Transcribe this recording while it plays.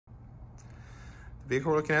The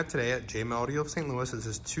vehicle we're looking at today at JML Audio of St. Louis is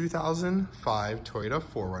this 2005 Toyota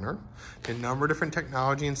 4Runner. A number of different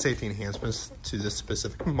technology and safety enhancements to this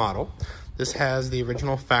specific model. This has the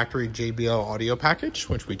original factory JBL audio package,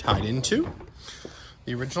 which we tied into.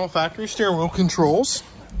 The original factory steering wheel controls,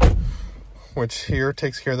 which here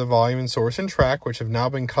takes care of the volume and source and track, which have now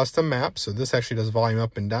been custom mapped. So this actually does volume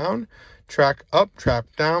up and down, track up, track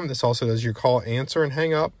down. This also does your call, answer, and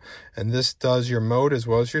hang up. And this does your mode as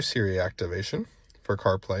well as your Siri activation for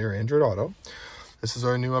CarPlay or Android Auto. This is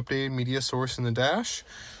our new updated media source in the dash.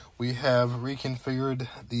 We have reconfigured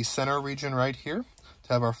the center region right here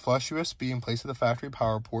to have our flush USB in place of the factory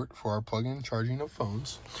power port for our plug-in charging of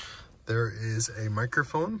phones. There is a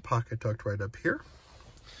microphone pocket tucked right up here.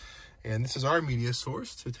 And this is our media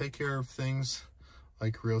source to take care of things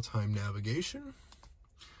like real-time navigation,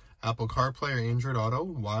 Apple CarPlay or Android Auto,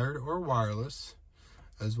 wired or wireless,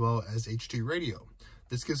 as well as HD radio.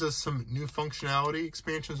 This gives us some new functionality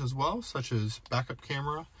expansions as well, such as backup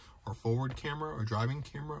camera or forward camera or driving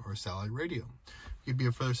camera or satellite radio. If you'd be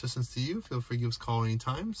of further assistance to you, feel free to give us a call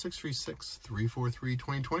anytime,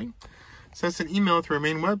 636-343-2020. Send us an email through our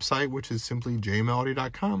main website, which is simply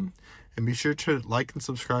jmlaudio.com. And be sure to like and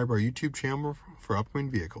subscribe our YouTube channel for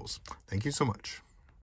upcoming vehicles. Thank you so much.